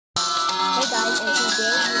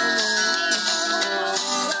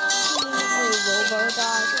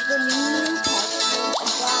the new pet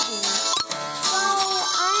got me. So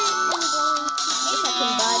I am going to see if I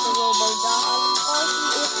can buy the robo dog or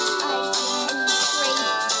see if I can trade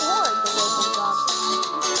for the robo dog.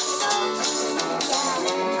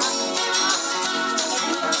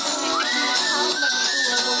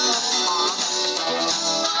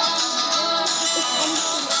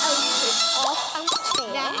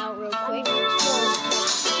 Out real quick. I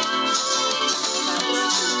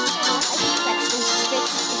think it's actually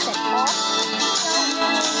 50% off. So I'm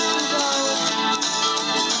going to go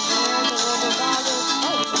where the robo dog is.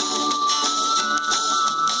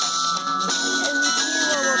 And we see the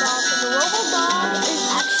robo dog. And the robo dog is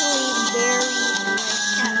actually very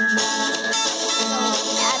and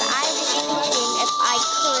I was thinking if I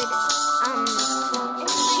could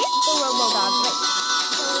get the robo dog,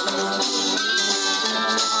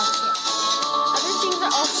 other things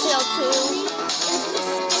are off sale too. And this is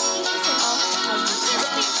 50% off. And this is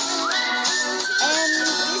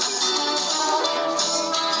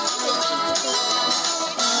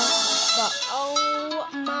but oh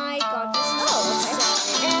my god, this is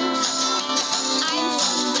okay. And I'm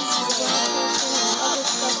other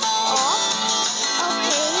stuff off.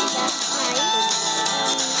 Okay, that's nice.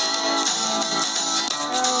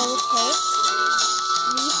 Okay.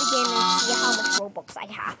 Leave again and see how much Robux I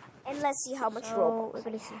have. And let's see how much Robux. We're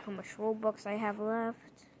gonna see how much Robux I have left.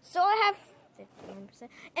 So I have 51%.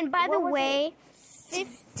 And by the way,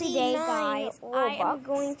 today, guys, I am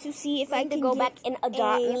going to see if I can go back and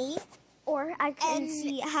adopt me, or I can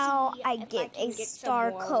see how I get a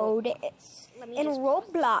star code in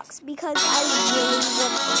Roblox because I really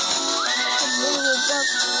want some more Robux.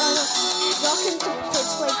 Y'all can support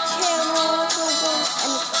my channel for once,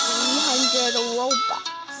 and it's 300 Robux.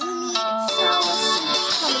 So let's see how much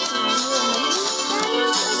real money that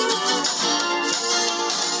is, I guess.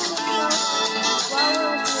 So while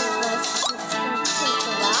we're looking at this, let's take a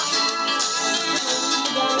lot.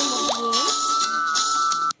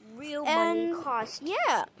 Real money costs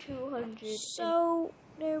 200. So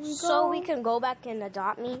there we go. So we can go back and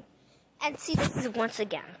adopt me and see this once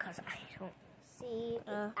again because I don't see it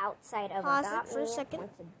outside of adopt me for a second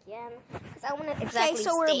once again because I want to exactly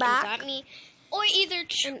so we're back. Adopt me. Or either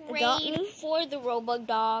trade for the robo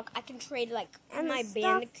dog. I can trade like my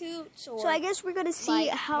bandicoots or so I guess we're gonna see like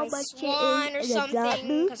how much it is or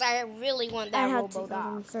something because I really want that robo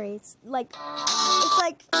dog. Sorry, it's like it's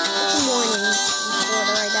morning in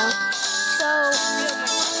Florida right now. So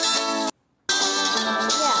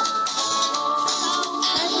yeah.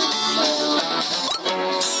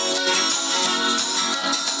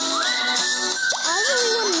 I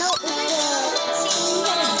really want to know if we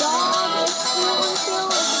had a dog is still on sale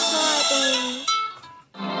or if it's not.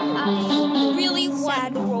 I really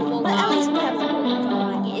want the robo dog. But at least we have the robo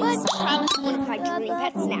dog. It's probably one of my dream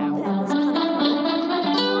pets now.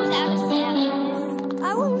 I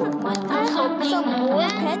hope some more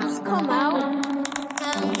pets come out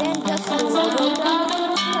than just the robo dog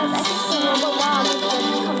because I think the robo dog is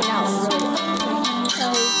just coming out soon.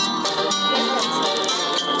 Because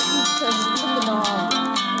the dog,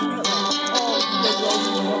 all the robo dog.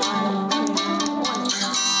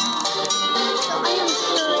 So I am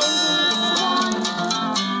creating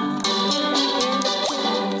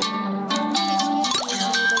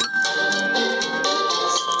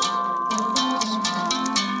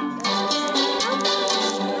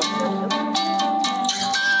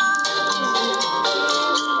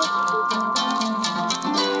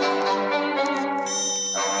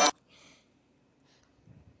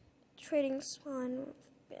trading spawn with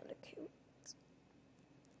bandicoots.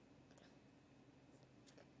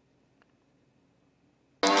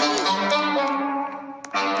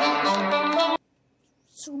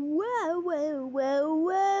 So, whoa, whoa, whoa,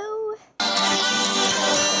 whoa.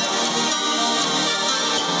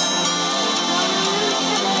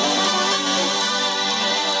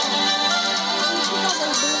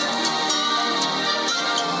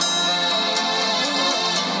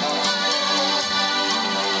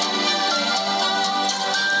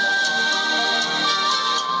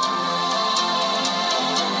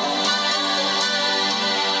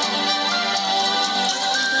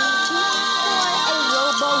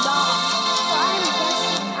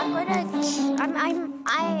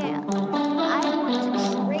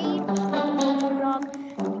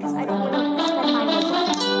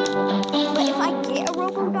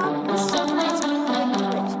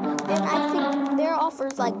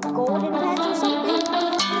 Like golden pets or something,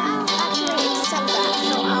 I'll actually accept that.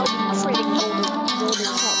 So I'll trade a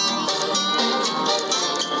golden pet.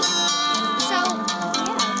 So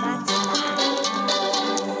yeah, that's that.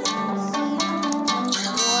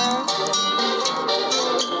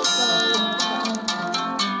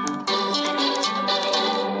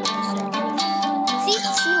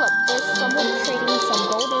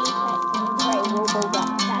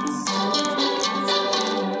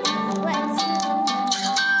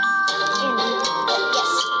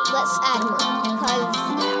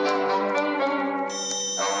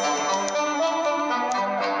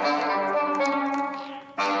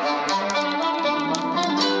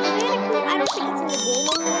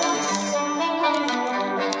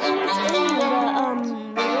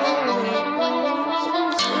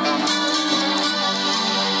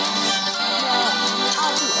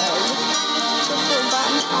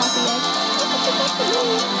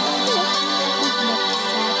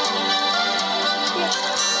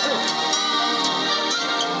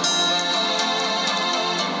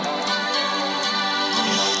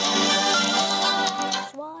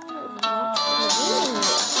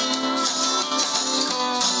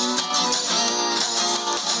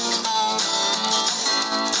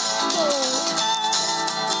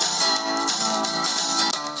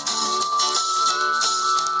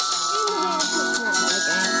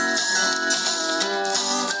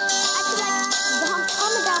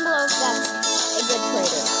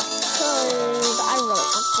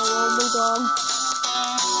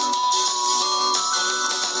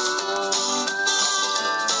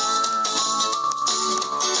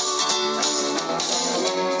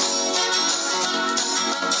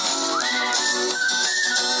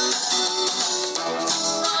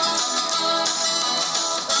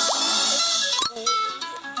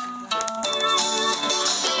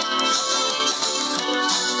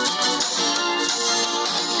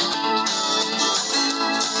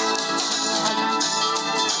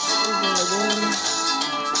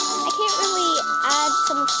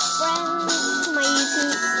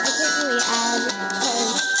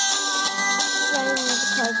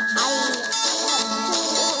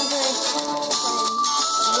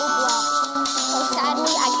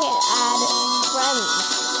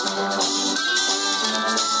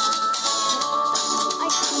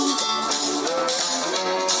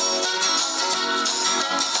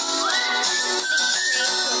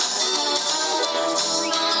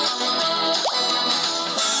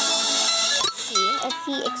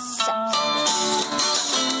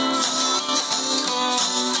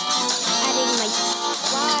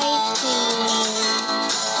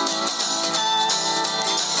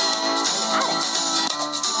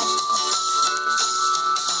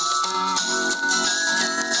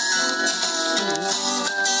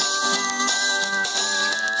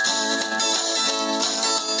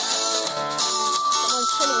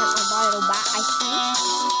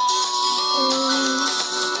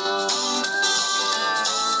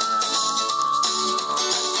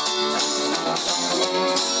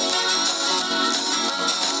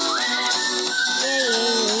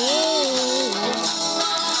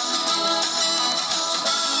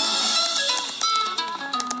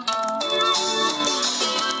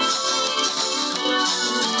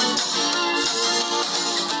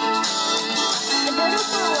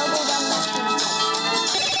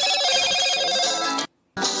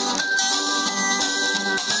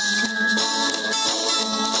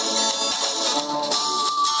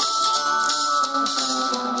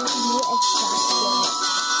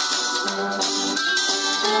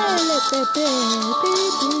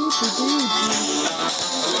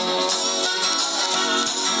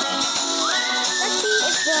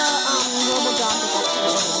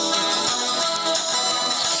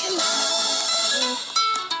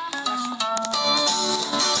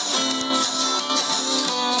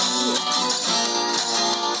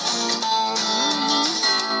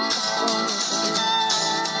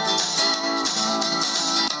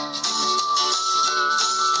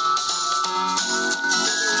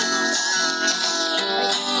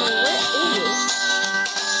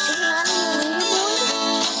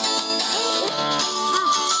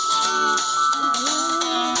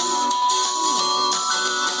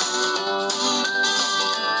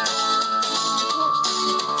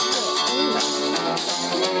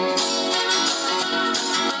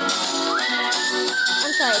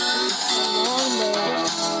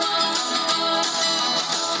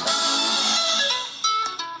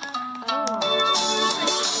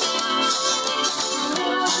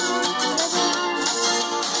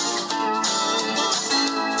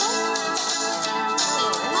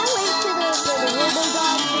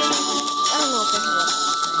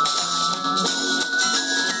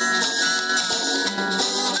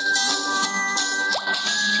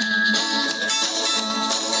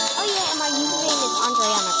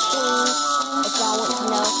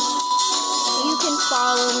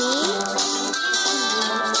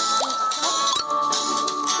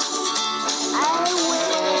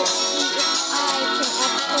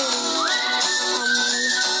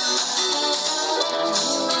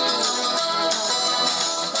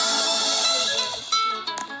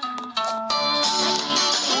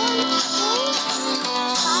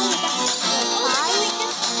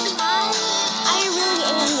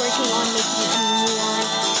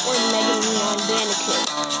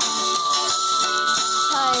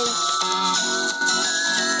 Because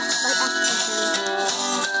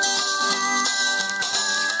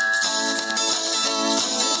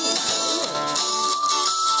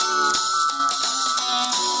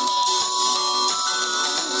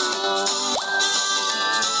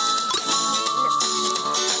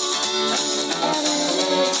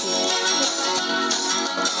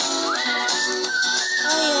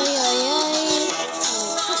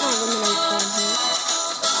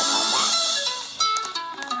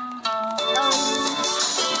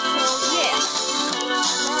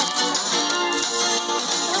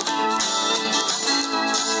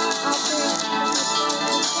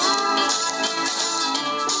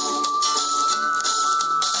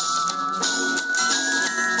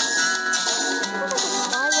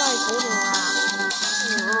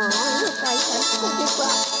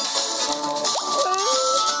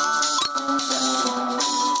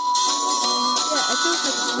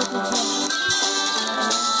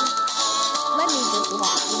Let me just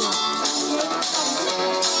walk.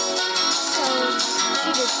 So she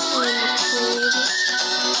just cleaned the cave.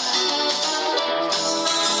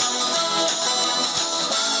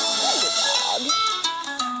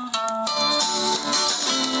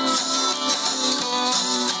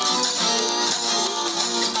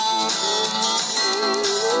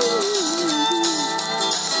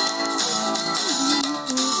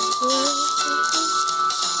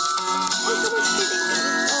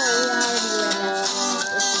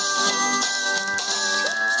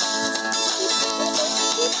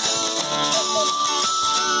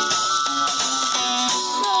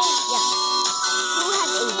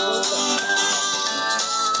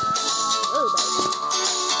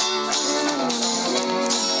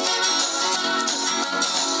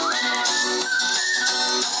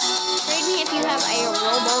 If you have a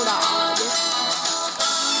robo dog.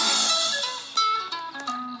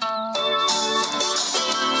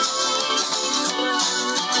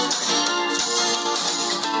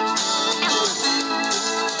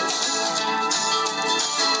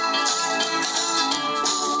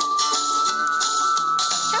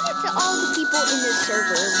 Shout out to all the people in this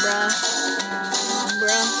server, bruh.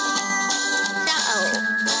 Shout out.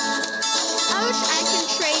 I wish I can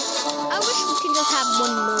trade. I wish we can just have 1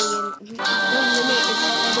 million. The limit is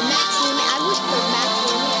the max limit. I wish the max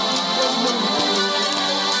limit was 1 million.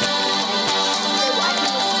 So I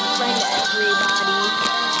can just friend everybody.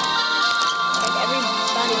 And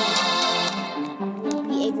everybody will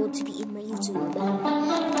be able to be in my YouTube.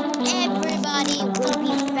 Everybody will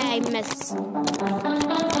be famous.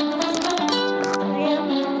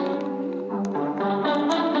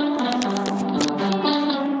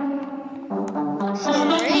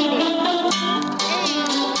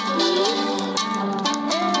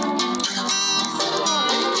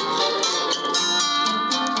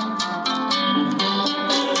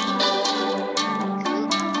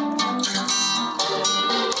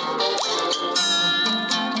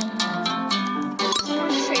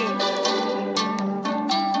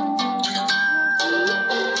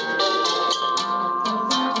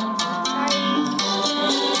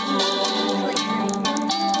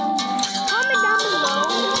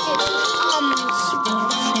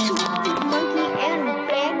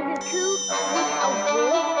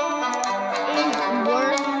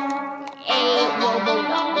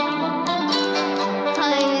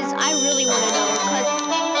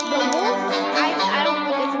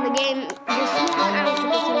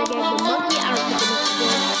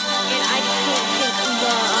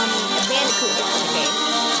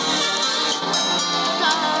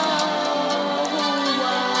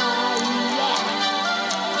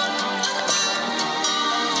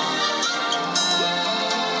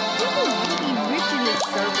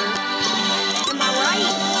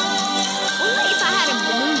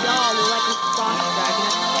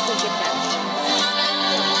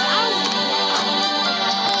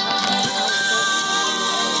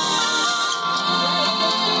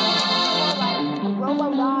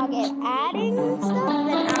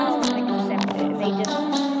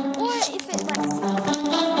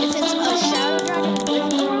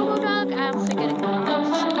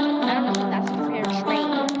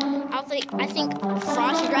 I think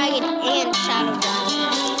Frost Dragon and Shadow Dragon.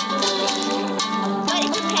 But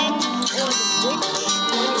it depends on which one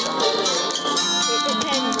is older. It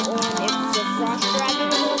depends on if the Frost Dragon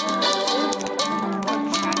is older or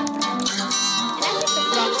the Shadow Dragon. And I think the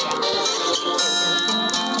Frost Dragon is older.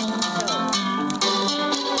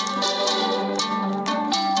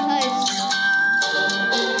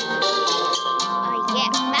 Yeah,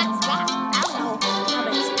 that's that. I don't know how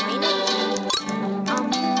to explain it.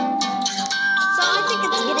 So I think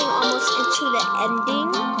it's getting almost into the ending.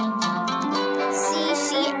 See,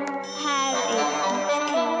 she had a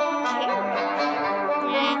carrot.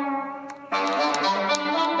 Yeah.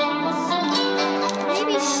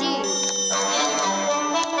 Maybe she.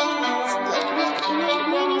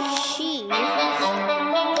 Maybe she.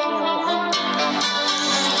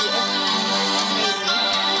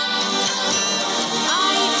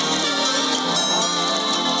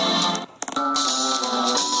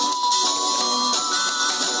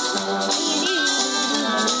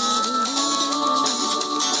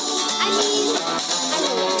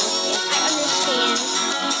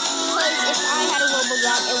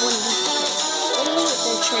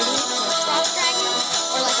 Trading for a Frost Dragon,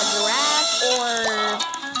 or like a giraffe, or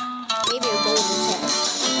maybe a golden head.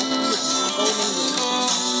 Golden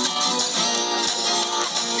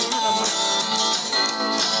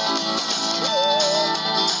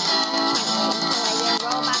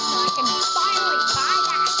Robot, so I can finally buy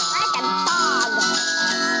that freaking dog.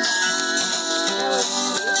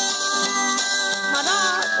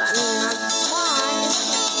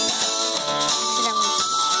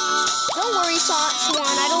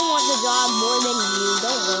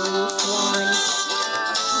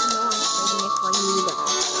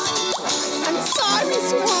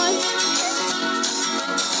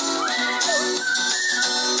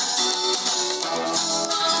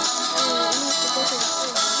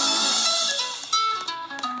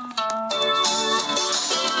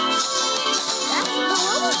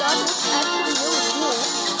 dog is actually really cool.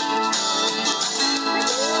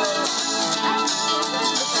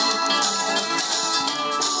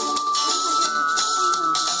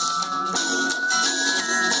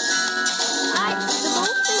 The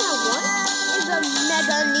most thing I want is a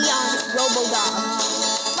mega neon robo dog.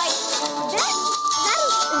 Like, that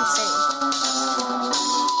is insane.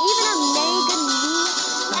 Even a mega neon,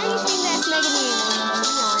 anything that's mega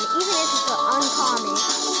neon, even if it's an uncommon,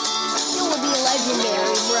 it would be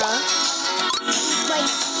legendary, bruh. Like,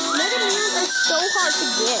 mega neons are so hard to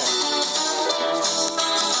get.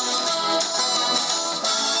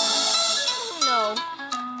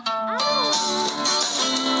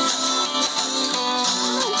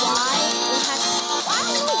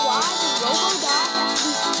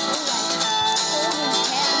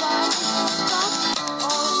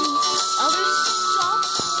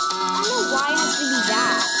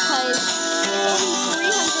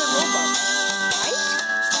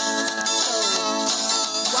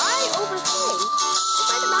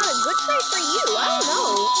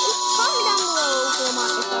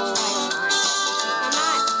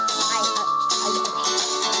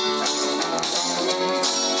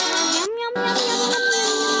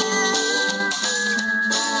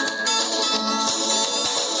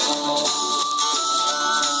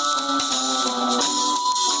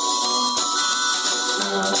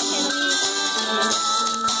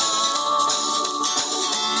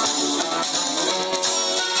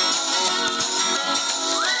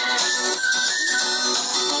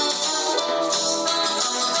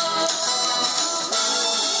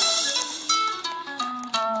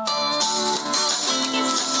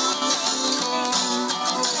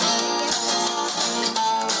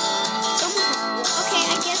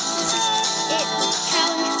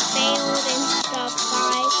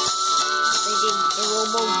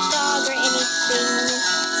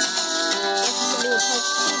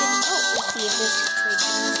 Let's see if this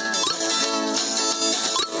trade